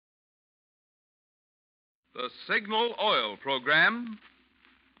The Signal Oil Program,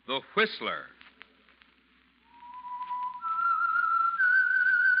 The Whistler.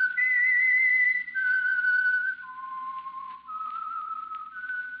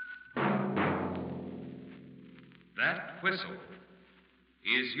 That whistle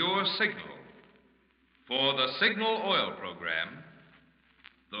is your signal for the Signal Oil Program,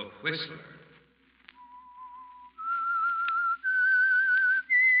 The Whistler.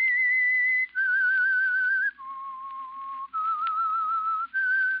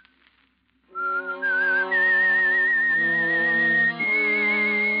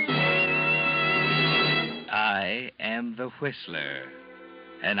 I am the Whistler,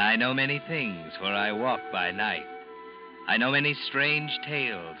 and I know many things, for I walk by night. I know many strange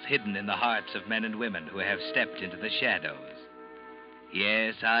tales hidden in the hearts of men and women who have stepped into the shadows.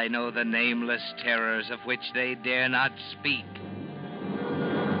 Yes, I know the nameless terrors of which they dare not speak.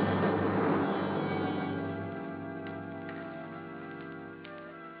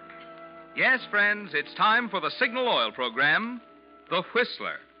 Yes, friends, it's time for the Signal Oil Program, The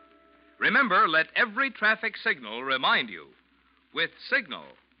Whistler. Remember, let every traffic signal remind you. With Signal,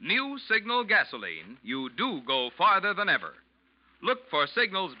 new Signal gasoline, you do go farther than ever. Look for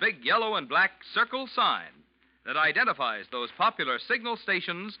Signal's big yellow and black circle sign that identifies those popular Signal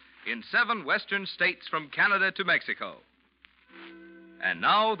stations in 7 western states from Canada to Mexico. And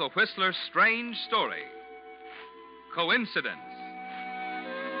now, the Whistler's strange story. Coincidence.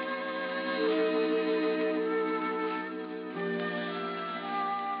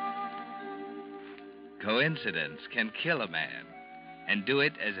 Coincidence can kill a man, and do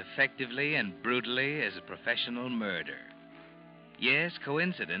it as effectively and brutally as a professional murder. Yes,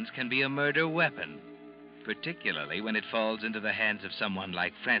 coincidence can be a murder weapon, particularly when it falls into the hands of someone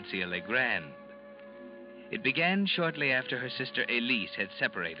like Francia Legrand. It began shortly after her sister Elise had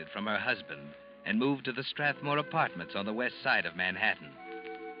separated from her husband and moved to the Strathmore apartments on the west side of Manhattan.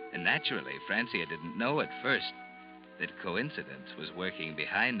 And naturally, Francia didn't know at first that coincidence was working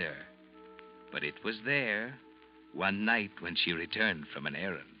behind her. But it was there one night when she returned from an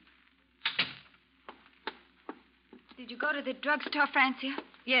errand. Did you go to the drugstore, Francia?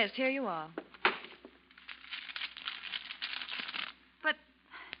 Yes, here you are. But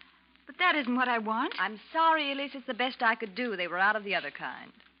that isn't what I want. I'm sorry, Elise. It's the best I could do. They were out of the other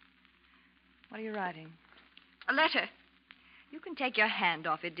kind. What are you writing? A letter. You can take your hand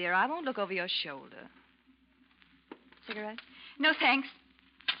off it, dear. I won't look over your shoulder. Cigarette? No, thanks.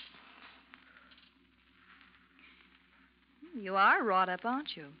 You are wrought up,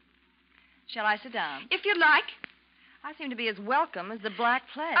 aren't you? Shall I sit down? If you like. I seem to be as welcome as the Black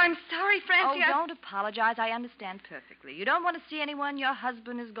Plague. I'm sorry, Francia. Oh, don't apologize. I understand perfectly. You don't want to see anyone. Your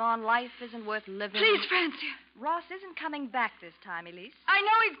husband is gone. Life isn't worth living. Please, Francia. Ross isn't coming back this time, Elise. I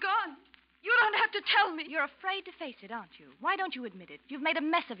know he's gone. You don't have to tell me. You're afraid to face it, aren't you? Why don't you admit it? You've made a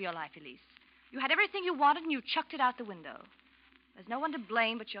mess of your life, Elise. You had everything you wanted, and you chucked it out the window. There's no one to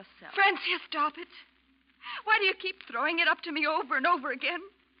blame but yourself. Francia, stop it. Why do you keep throwing it up to me over and over again?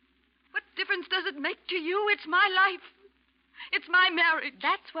 What difference does it make to you? It's my life. It's my marriage.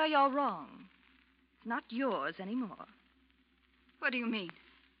 That's where you're wrong. It's not yours anymore. What do you mean?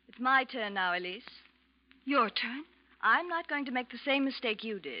 It's my turn now, Elise. Your turn? I'm not going to make the same mistake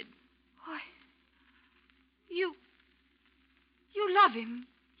you did. Why, you love him,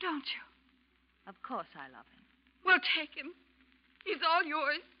 don't you? Of course I love him. Well, take him. He's all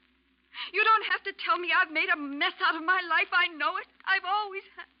yours. You don't have to tell me I've made a mess out of my life. I know it. I've always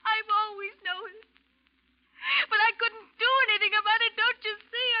known it. But I couldn't do anything about it. Don't you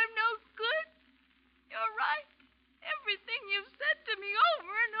see? I'm no good. You're right. Everything you've said to me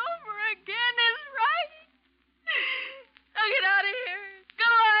over and over again is right. Now get out of here.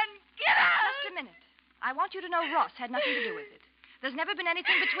 Go on, get out. Just a minute. I want you to know Ross had nothing to do with it. There's never been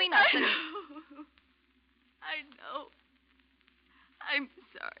anything between us. I know. I'm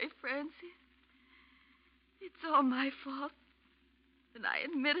sorry, Francie. It's all my fault. And I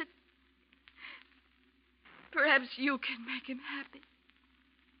admit it. Perhaps you can make him happy.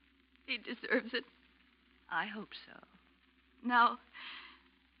 He deserves it. I hope so. Now,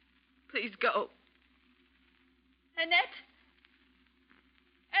 please go. Annette?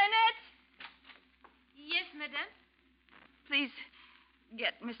 Annette? Yes, madame? Please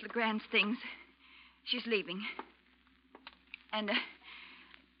get Miss Legrand's things. She's leaving. And,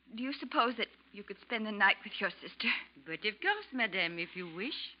 do you suppose that you could spend the night with your sister? But of course, madame, if you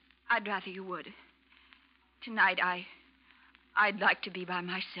wish. I'd rather you would. Tonight, I'd like to be by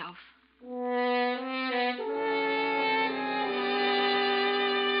myself.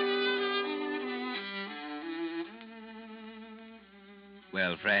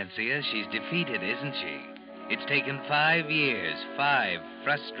 Well, Francia, she's defeated, isn't she? It's taken 5 years, 5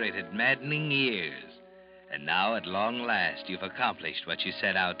 frustrated, maddening years. And now, at long last, you've accomplished what you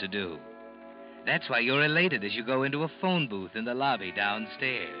set out to do. That's why you're elated as you go into a phone booth in the lobby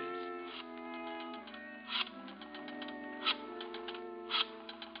downstairs.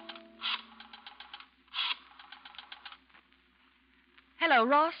 Hello,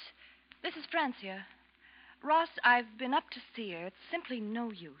 Ross. This is Francia. Ross, I've been up to see her. It's simply no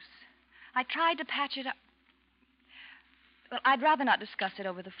use. I tried to patch it up. Well, I'd rather not discuss it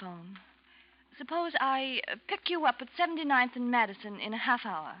over the phone. Suppose I pick you up at 79th and Madison in a half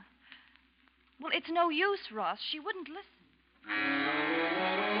hour. Well, it's no use, Ross. She wouldn't listen.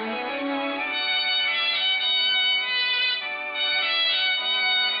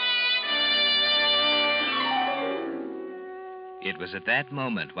 It was at that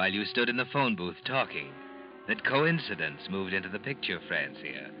moment, while you stood in the phone booth talking, that coincidence moved into the picture,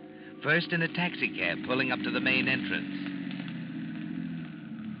 Francia. First in a taxicab pulling up to the main entrance.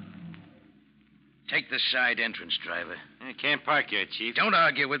 Take the side entrance, driver. I can't park here, Chief. Don't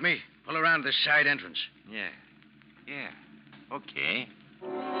argue with me. Pull around the side entrance. Yeah. Okay.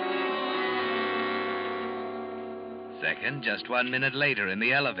 Second, just 1 minute later in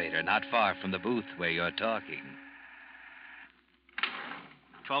the elevator, not far from the booth where you're talking.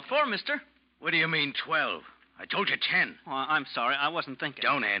 12-4, mister. What do you mean, 12? I told you 10. Oh, I'm sorry. I wasn't thinking.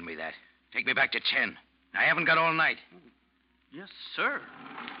 Don't hand me that. Take me back to 10. I haven't got all night. Yes, sir.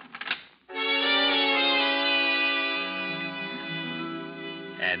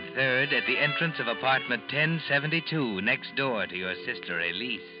 And third, at the entrance of apartment 1072, next door to your sister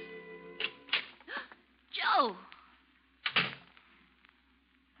Elise. Joe,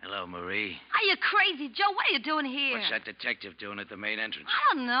 Hello, Marie. are you crazy? Joe, what are you doing here? What's that detective doing at the main entrance?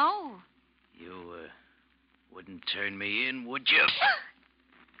 I don't know. You, wouldn't turn me in, would you?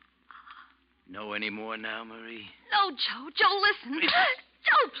 Know any more now, Marie? No, Joe. Joe, listen.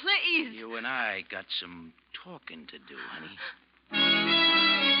 Joe, please. You and I got some talking to do, honey.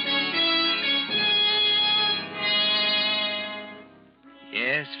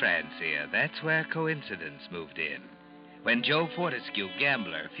 Yes, Francia, that's where coincidence moved in. When Joe Fortescue,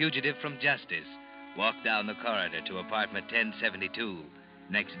 gambler, fugitive from justice, walked down the corridor to apartment 1072,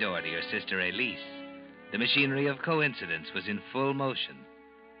 next door to your sister Elise, the machinery of coincidence was in full motion.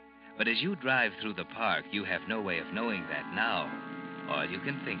 But as you drive through the park, you have no way of knowing that now. All you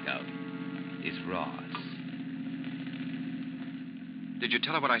can think of is Ross. Did you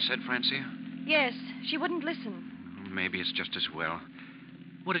tell her what I said, Francia? Yes, she wouldn't listen. Maybe it's just as well.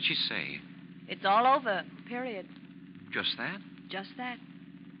 What did she say? It's all over, period. Just that? Just that.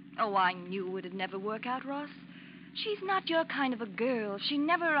 Oh, I knew it'd never work out, Ross. She's not your kind of a girl. She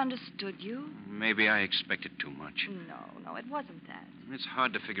never understood you. Maybe I expected too much. No, it wasn't that. It's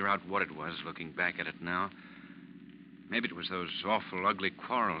hard to figure out what it was looking back at it now. Maybe it was those awful, ugly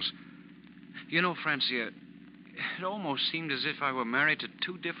quarrels. You know, Francia, it almost seemed as if I were married to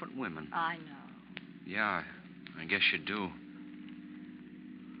two different women. I know. Yeah, I guess you do.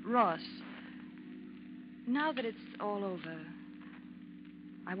 Ross, now that it's all over,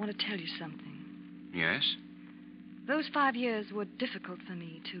 I want to tell you something. Yes? Those 5 years were difficult for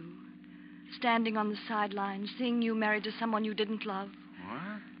me, too. Standing on the sidelines, seeing you married to someone you didn't love.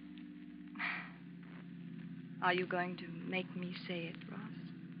 What? Are you going to make me say it, Ross?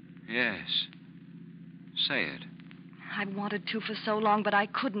 Yes. Say it. I wanted to for so long, but I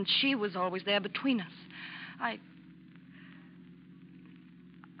couldn't. She was always there between us.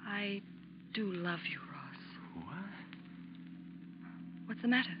 I do love you, Ross. What? What's the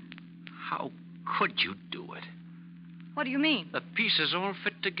matter? How could you do it? What do you mean? The pieces all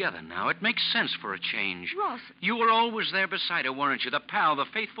fit together now. It makes sense for a change. Ross. You were always there beside her, weren't you? The pal, the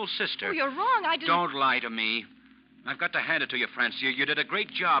faithful sister. Oh, you're wrong. I didn't... Don't lie to me. I've got to hand it to you, Francia. You did a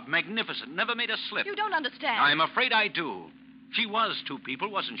great job. Magnificent. Never made a slip. You don't understand. I'm afraid I do. She was two people,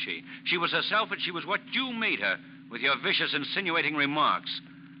 wasn't she? She was herself, and she was what you made her, with your vicious, insinuating remarks.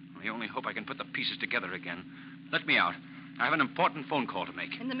 I only hope I can put the pieces together again. Let me out. I have an important phone call to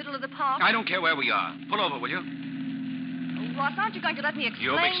make. In the middle of the park? I don't care where we are. Pull over, will you? Oh, Ross, aren't you going to let me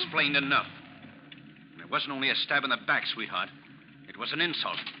explain? You've explained enough. It wasn't only a stab in the back, sweetheart. It was an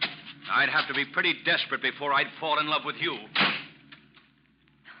insult. I'd have to be pretty desperate before I'd fall in love with you.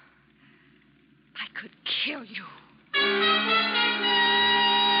 I could kill you.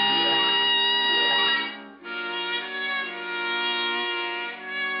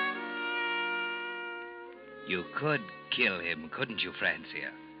 You could kill him, couldn't you,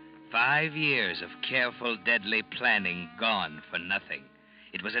 Francia? 5 years of careful, deadly planning gone for nothing.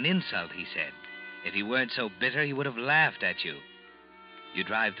 It was an insult, he said. If he weren't so bitter, he would have laughed at you. You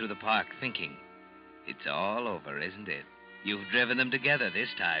drive through the park thinking. It's all over, isn't it? You've driven them together this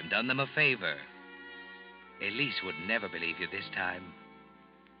time, done them a favor. Elise would never believe you this time.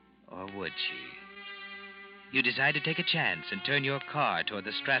 Or would she? You decide to take a chance and turn your car toward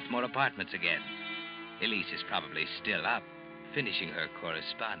the Strathmore apartments again. Elise is probably still up, finishing her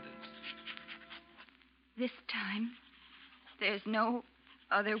correspondence. This time, there's no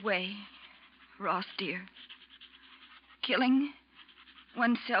other way, Ross, dear. Killing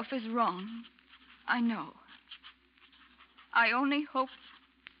oneself is wrong. I know. I only hope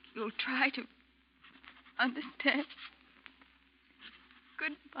you'll try to understand.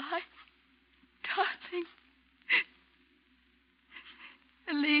 Goodbye, darling.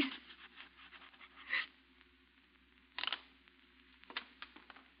 Elise.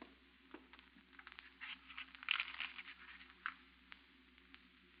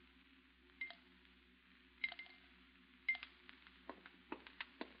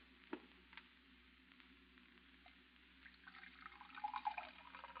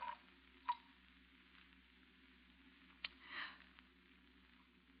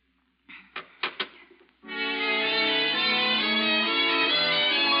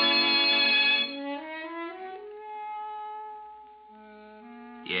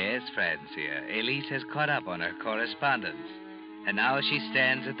 Yes, Francia. Elise has caught up on her correspondence. And now she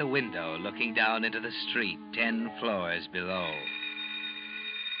stands at the window looking down into the street 10 floors below.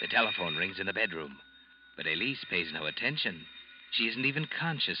 The telephone rings in the bedroom, but Elise pays no attention. She isn't even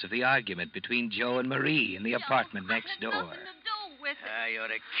conscious of the argument between Joe and Marie in the apartment next door. Nothing to do with it. I ought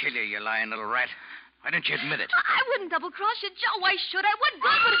to kill you, you lying little rat. Why don't you admit it? I wouldn't double-cross you, Joe. Why should I? What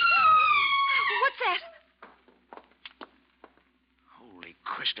good would it... What's that? Holy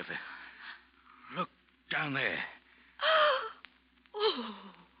Christopher. Look down there. Oh.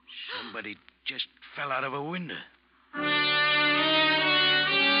 Somebody just fell out of a window.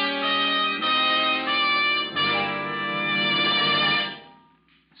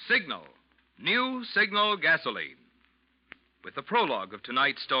 Signal. New Signal gasoline. With the prologue of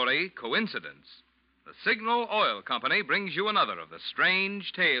tonight's story, Coincidence, the Signal Oil Company brings you another of the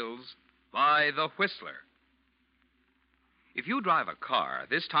strange tales by The Whistler. If you drive a car,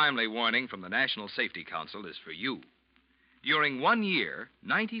 this timely warning from the National Safety Council is for you. During 1 year,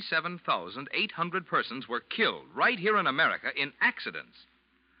 97,800 persons were killed right here in America in accidents.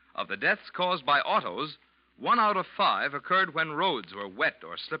 Of the deaths caused by autos, 1 out of 5 occurred when roads were wet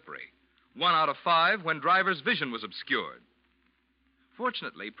or slippery. 1 out of 5 when drivers' vision was obscured.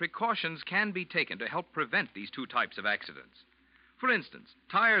 Fortunately, precautions can be taken to help prevent these two types of accidents. For instance,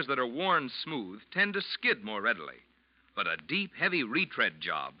 tires that are worn smooth tend to skid more readily. But a deep, heavy retread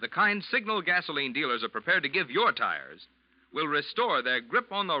job, the kind Signal gasoline dealers are prepared to give your tires, will restore their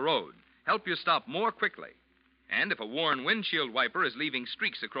grip on the road, help you stop more quickly. And if a worn windshield wiper is leaving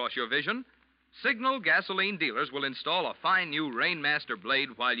streaks across your vision, Signal gasoline dealers will install a fine new Rainmaster blade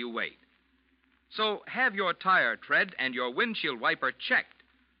while you wait. So have your tire tread and your windshield wiper checked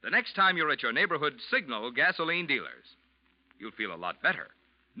the next time you're at your neighborhood Signal gasoline dealers. You'll feel a lot better,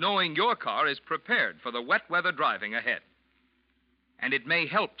 knowing your car is prepared for the wet weather driving ahead. And it may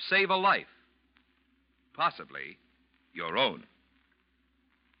help save a life. Possibly your own.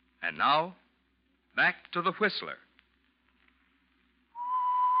 And now, back to the Whistler.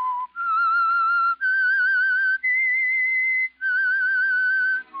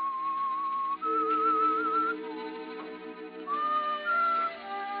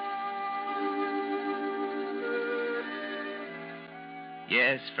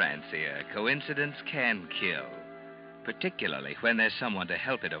 Yes, Francia, coincidence can kill, particularly when there's someone to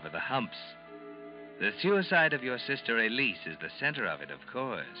help it over the humps. The suicide of your sister Elise is the center of it, of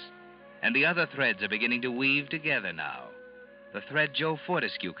course. And the other threads are beginning to weave together now. The thread Joe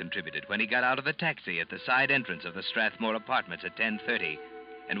Fortescue contributed when he got out of the taxi at the side entrance of the Strathmore apartments at 10:30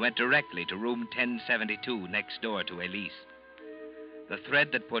 and went directly to room 1072 next door to Elise. The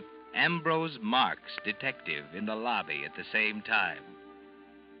thread that put Ambrose Marks, detective, in the lobby at the same time.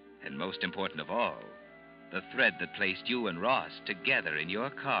 And most important of all, the thread that placed you and Ross together in your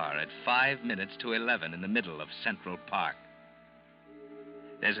car at 5 minutes to 11 in the middle of Central Park.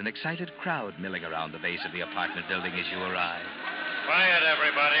 There's an excited crowd milling around the base of the apartment building as you arrive. Quiet,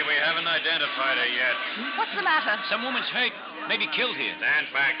 everybody. We haven't identified her yet. What's the matter? Some woman's hurt, maybe killed here. Stand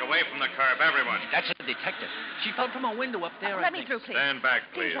back, away from the curb, everyone. That's a detective. She fell from a window up there, Let me through, please. Stand back,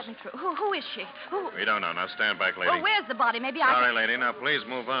 Please please. let me through. Who is she? Who? We don't know. Now stand back, lady. Well, where's the body? Maybe I... Sorry, lady. Now please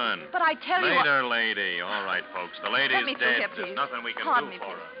move on. But I tell you what... Later, lady. All right, folks. The lady's Let me through dead. here, please. There's nothing we can Pardon do me,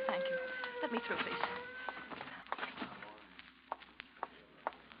 for please. her. Thank you. Let me through, please.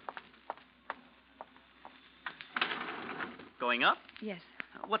 Going up? Yes.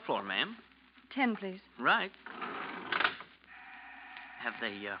 What floor, ma'am? 10, please. Right. Have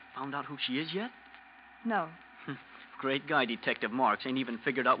they found out who she is yet? No. Great guy, Detective Marks. Ain't even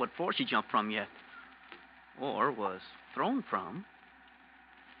figured out what floor she jumped from yet. Or was thrown from.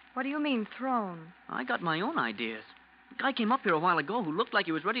 What do you mean, thrown? I got my own ideas. A guy came up here a while ago who looked like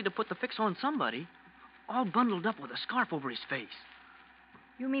he was ready to put the fix on somebody. All bundled up with a scarf over his face.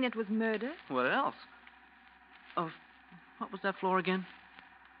 You mean it was murder? What else? Oh, what was that floor again?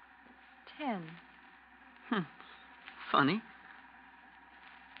 10. Funny.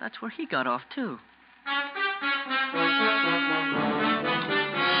 That's where he got off, too.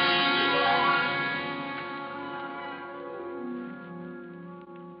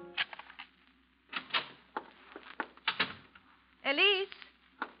 Elise?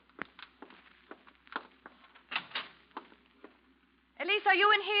 Elise, are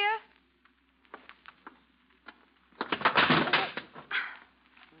you in here?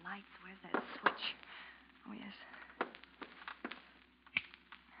 Lights, where's that switch? Oh, yes.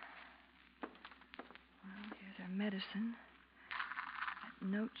 Well, here's her medicine. That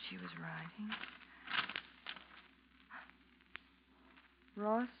note she was writing.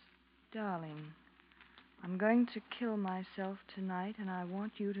 Ross, darling, I'm going to kill myself tonight, and I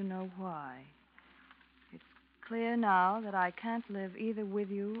want you to know why. It's clear now that I can't live either with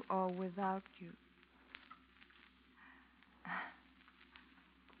you or without you.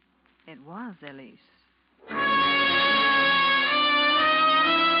 It was Elise.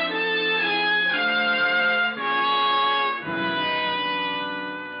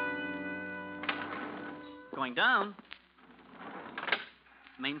 Going down.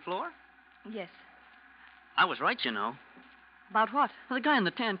 Main floor? Yes. I was right, you know. About what? Well, the guy in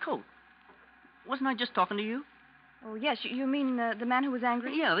the tan coat. Wasn't I just talking to you? Oh, yes. You mean the man who was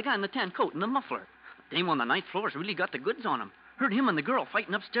angry? Yeah, the guy in the tan coat and the muffler. Dame on the ninth floor's really got the goods on him. Heard him and the girl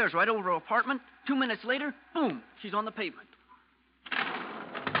fighting upstairs right over her apartment. 2 minutes later, boom, she's on the pavement.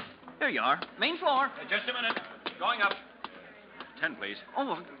 There you are. Main floor. Just a minute. Going up. 10, please.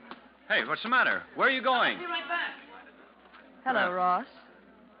 Oh, Hey, what's the matter? Where are you going? I'll be right back. Hello, Ross.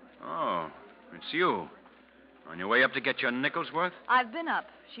 Oh, it's you. On your way up to get your nickel's worth? I've been up.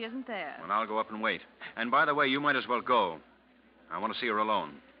 She isn't there. Well, I'll go up and wait. And by the way, you might as well go. I want to see her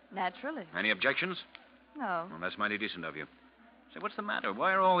alone. Naturally. Any objections? No. Well, that's mighty decent of you. Say, what's the matter?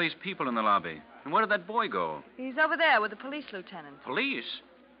 Why are all these people in the lobby? And where did that boy go? He's over there with the police lieutenant. Police?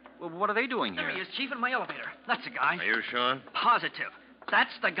 Well, what are they doing here? There he is, Chief, in my elevator. That's the guy. Are you sure? Positive.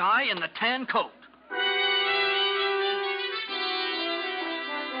 That's the guy in the tan coat.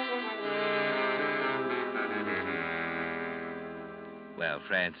 Well,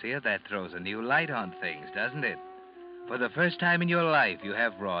 Francia, that throws a new light on things, doesn't it? For the first time in your life, you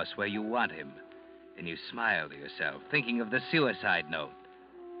have Ross where you want him. And you smile to yourself, thinking of the suicide note,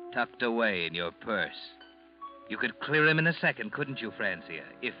 tucked away in your purse. You could clear him in a second, couldn't you, Francia,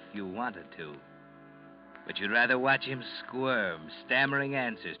 if you wanted to? But you'd rather watch him squirm, stammering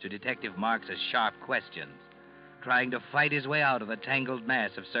answers to Detective Marks's sharp questions, trying to fight his way out of the tangled mass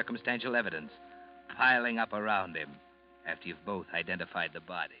of circumstantial evidence, piling up around him after you've both identified the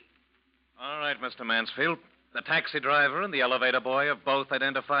body. All right, Mr. Mansfield. The taxi driver and the elevator boy have both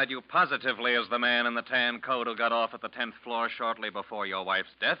identified you positively as the man in the tan coat who got off at the 10th floor shortly before your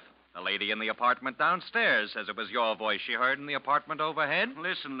wife's death. The lady in the apartment downstairs says it was your voice she heard in the apartment overhead.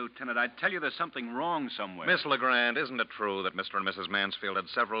 Listen, Lieutenant, I tell you there's something wrong somewhere. Miss LeGrand, isn't it true that Mr. and Mrs. Mansfield had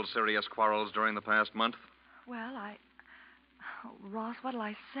several serious quarrels during the past month? Well, Oh, Ross, what'll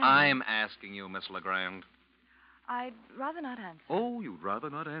I say? I'm asking you, Miss LeGrand. I'd rather not answer. Oh, you'd rather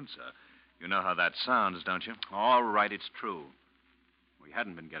not answer. You know how that sounds, don't you? All right, it's true. We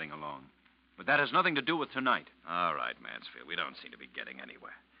hadn't been getting along. But that has nothing to do with tonight. All right, Mansfield. We don't seem to be getting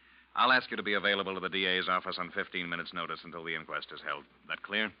anywhere. I'll ask you to be available to the DA's office on 15 minutes' notice until the inquest is held. That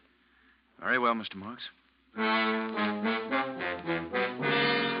clear? Very well, Mr. Marks.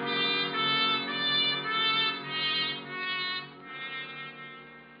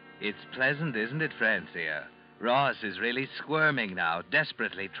 It's pleasant, isn't it, Francia? Ross is really squirming now,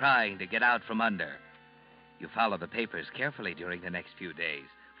 desperately trying to get out from under. You follow the papers carefully during the next few days,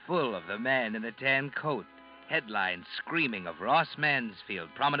 full of the man in the tan coat. Headlines screaming of Ross Mansfield,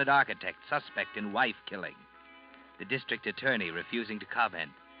 prominent architect, suspect in wife killing. The district attorney refusing to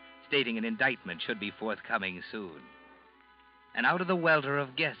comment, stating an indictment should be forthcoming soon. And out of the welter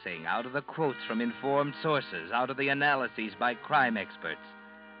of guessing, out of the quotes from informed sources, out of the analyses by crime experts,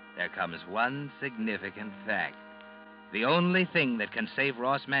 there comes one significant fact. The only thing that can save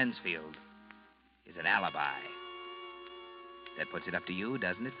Ross Mansfield is an alibi. That puts it up to you,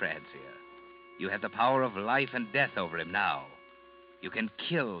 doesn't it, Francia? You have the power of life and death over him now. You can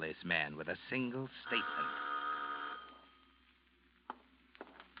kill this man with a single statement.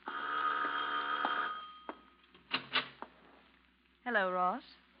 Hello, Ross.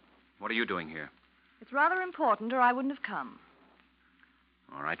 What are you doing here? It's rather important, or I wouldn't have come.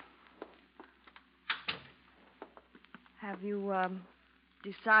 All right. Have you,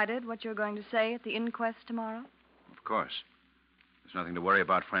 decided what you're going to say at the inquest tomorrow? Of course. There's nothing to worry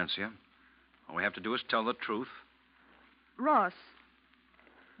about, Francia. All we have to do is tell the truth. Ross,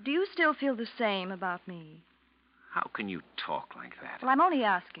 do you still feel the same about me? How can you talk like that? Well, I'm only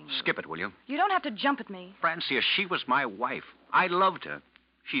asking you. Skip it, will you? You don't have to jump at me. Francia, she was my wife. I loved her.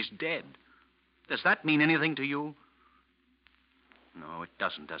 She's dead. Does that mean anything to you? No, it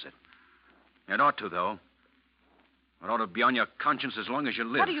doesn't, does it? It ought to, though. It ought to be on your conscience as long as you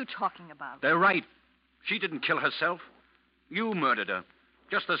live. What are you talking about? They're right. She didn't kill herself. You murdered her.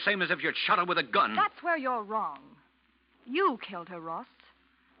 Just the same as if you'd shot her with a gun. That's where you're wrong. You killed her, Ross.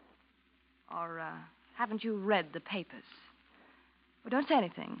 Or, haven't you read the papers? Well, don't say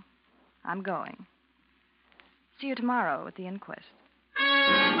anything. I'm going. See you tomorrow at the inquest.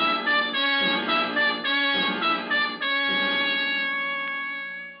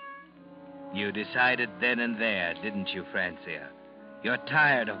 You decided then and there, didn't you, Francia? You're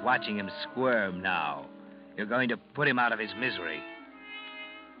tired of watching him squirm now. You're going to put him out of his misery.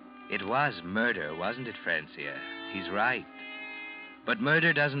 It was murder, wasn't it, Francia? He's right. But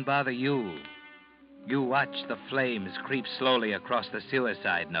murder doesn't bother you. You watch the flames creep slowly across the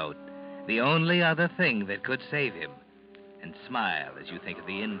suicide note, the only other thing that could save him, and smile as you think of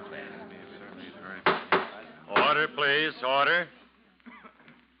the inquest. Order, please. Order.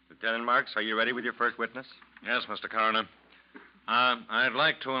 Lieutenant Marks, are you ready with your first witness? Yes, Mr. Coroner. I'd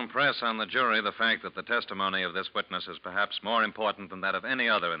like to impress on the jury the fact that the testimony of this witness is perhaps more important than that of any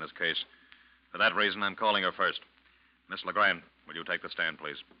other in this case. For that reason, I'm calling her first. Miss LeGrand, will you take the stand,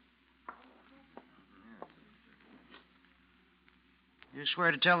 please? You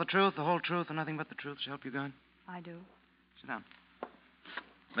swear to tell the truth, the whole truth, and nothing but the truth, so help you God? I do. Sit down.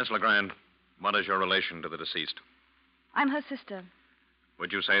 Miss LeGrand, what is your relation to the deceased? I'm her sister.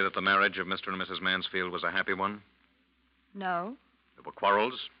 Would you say that the marriage of Mr. and Mrs. Mansfield was a happy one? No. There were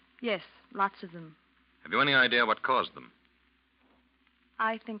quarrels? Yes, lots of them. Have you any idea what caused them?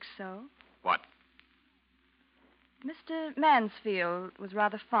 I think so. What? Mr. Mansfield was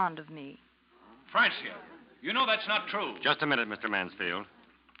rather fond of me. Francia, you know that's not true. Just a minute, Mr. Mansfield.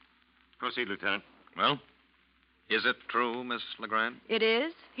 Proceed, Lieutenant. Well, is it true, Miss LeGrand? It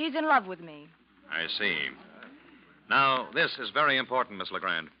is. He's in love with me. I see. Now, this is very important, Miss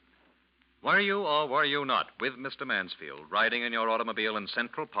LeGrand. Were you or were you not with Mr. Mansfield riding in your automobile in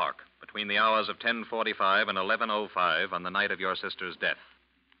Central Park between the hours of 10:45 and 11:05 on the night of your sister's death?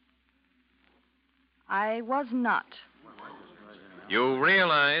 I was not. You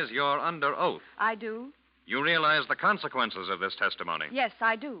realize you're under oath. I do. You realize the consequences of this testimony. Yes,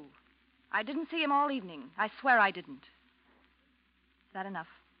 I do. I didn't see him all evening. I swear I didn't. Is that enough?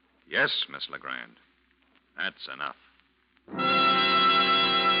 Yes, Miss LeGrand. That's enough.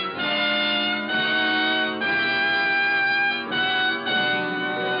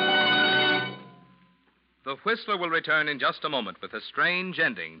 The Whistler will return in just a moment with a strange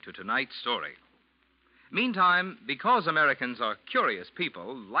ending to tonight's story. Meantime, because Americans are curious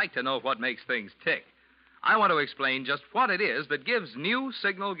people, like to know what makes things tick, I want to explain just what it is that gives New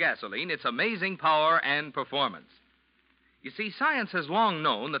Signal gasoline its amazing power and performance. You see, science has long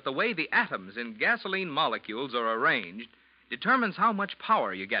known that the way the atoms in gasoline molecules are arranged determines how much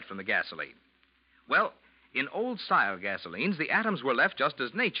power you get from the gasoline. Well, in old-style gasolines, the atoms were left just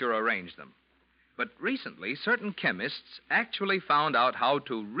as nature arranged them. But recently, certain chemists actually found out how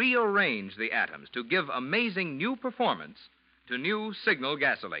to rearrange the atoms to give amazing new performance to New Signal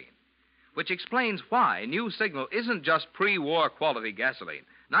gasoline, which explains why New Signal isn't just pre-war quality gasoline,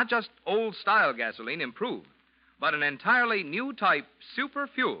 not just old-style gasoline improved, but an entirely new type super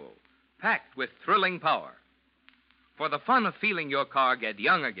fuel packed with thrilling power. For the fun of feeling your car get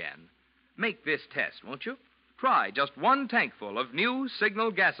young again, make this test, won't you? Try just one tankful of New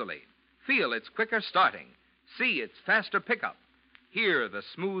Signal gasoline. Feel its quicker starting. See its faster pickup. Hear the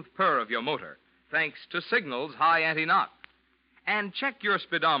smooth purr of your motor, thanks to Signal's high anti-knock. And check your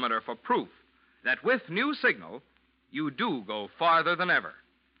speedometer for proof that with New Signal, you do go farther than ever.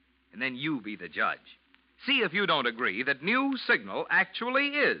 And then you be the judge. See if you don't agree that New Signal actually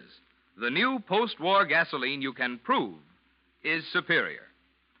is the new post-war gasoline you can prove is superior.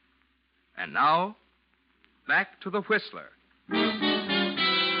 And now, back to the Whistler.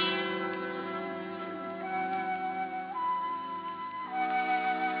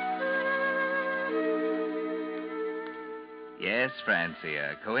 Yes,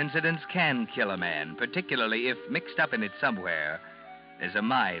 Francia, coincidence can kill a man, particularly if, mixed up in it somewhere, there's a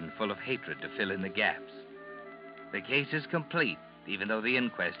mind full of hatred to fill in the gaps. The case is complete, even though the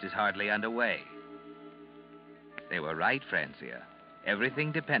inquest is hardly underway. They were right, Francia.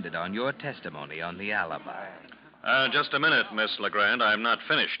 Everything depended on your testimony on the alibi. Just a minute, Miss Legrand. I'm not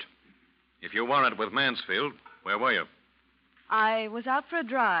finished. If you weren't with Mansfield, where were you? I was out for a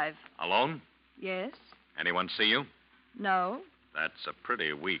drive. Alone? Yes? Anyone see you? No? That's a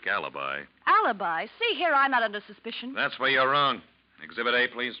pretty weak alibi. Alibi? See here, I'm not under suspicion. That's where you're wrong. Exhibit A,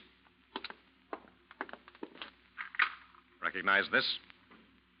 please. Recognize this?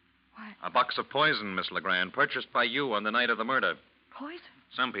 Why? A box of poison, Miss Legrand, purchased by you on the night of the murder. Poison?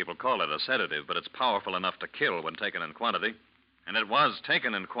 Some people call it a sedative, but it's powerful enough to kill when taken in quantity. And it was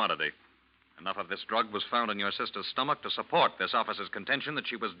taken in quantity. Enough of this drug was found in your sister's stomach to support this officer's contention that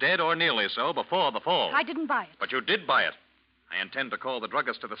she was dead or nearly so before the fall. I didn't buy it. But you did buy it. I intend to call the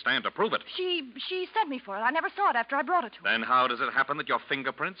druggist to the stand to prove it. She sent me for it. I never saw it after I brought it to her. Then how does it happen that your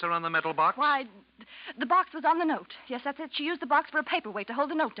fingerprints are on the metal box? Why, the box was on the note. Yes, that's it. She used the box for a paperweight to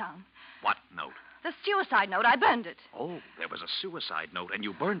hold the note down. What note? The suicide note. I burned it. Oh, there was a suicide note, and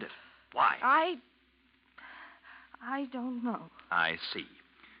you burned it. Why? I don't know. I see.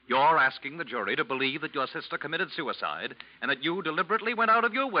 You're asking the jury to believe that your sister committed suicide and that you deliberately went out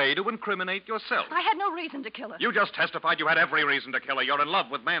of your way to incriminate yourself. I had no reason to kill her. You just testified you had every reason to kill her. You're in love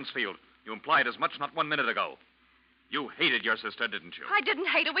with Mansfield. You implied as much not 1 minute ago. You hated your sister, didn't you? I didn't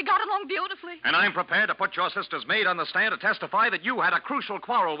hate her. We got along beautifully. And I'm prepared to put your sister's maid on the stand to testify that you had a crucial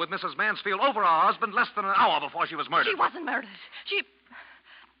quarrel with Mrs. Mansfield over her husband less than an hour before she was murdered. She wasn't murdered.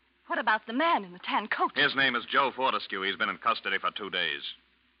 What about the man in the tan coat? His name is Joe Fortescue. He's been in custody for 2 days.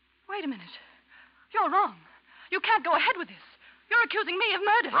 Wait a minute. You're wrong. You can't go ahead with this. You're accusing me of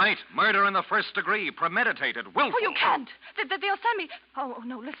murder. Right. Murder in the first degree. Premeditated. Willful. Oh, you can't. They'll send me. Oh,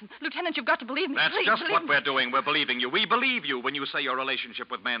 no, listen. Lieutenant, you've got to believe me. That's Please, just believe what me. we're doing. We're believing you. We believe you when you say your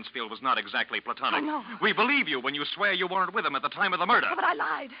relationship with Mansfield was not exactly platonic. I know. We believe you when you swear you weren't with him at the time of the murder. Oh, but I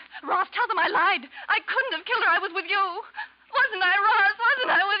lied. Ross, tell them I lied. I couldn't have killed her. I was with you. Wasn't I, Ross?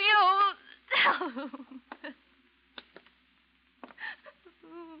 Wasn't I with you?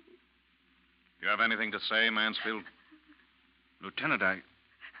 Do you have anything to say, Mansfield? Lieutenant, I...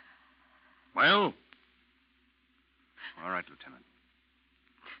 Well? All right, Lieutenant.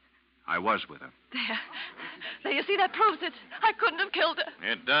 I was with her. There, you see, that proves it. I couldn't have killed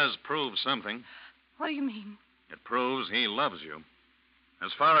her. It does prove something. What do you mean? It proves he loves you.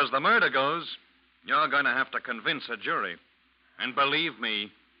 As far as the murder goes, you're going to have to convince a jury. And believe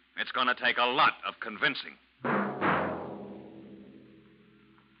me, it's going to take a lot of convincing.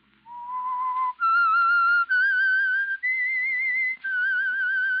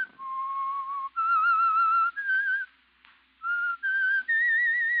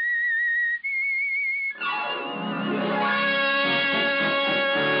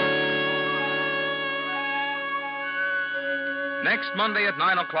 Next Monday at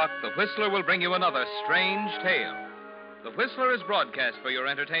 9 o'clock, The Whistler will bring you another strange tale. The Whistler is broadcast for your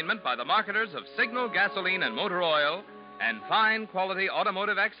entertainment by the marketers of Signal gasoline and motor oil and fine quality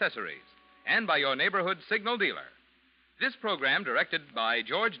automotive accessories, and by your neighborhood Signal dealer. This program, directed by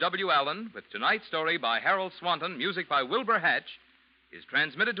George W. Allen, with tonight's story by Harold Swanton, music by Wilbur Hatch, is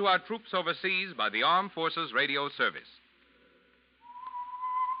transmitted to our troops overseas by the Armed Forces Radio Service.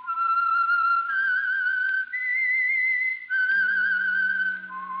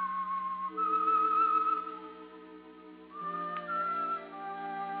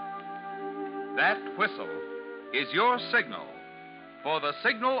 That whistle is your signal for the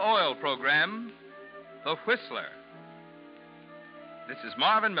Signal Oil program, The Whistler. This is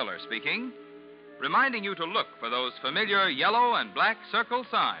Marvin Miller speaking, reminding you to look for those familiar yellow and black circle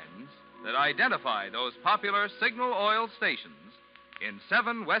signs that identify those popular Signal Oil stations in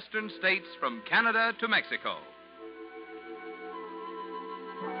 7 western states from Canada to Mexico.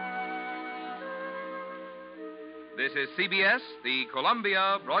 This is CBS, the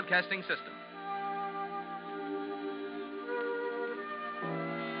Columbia Broadcasting System.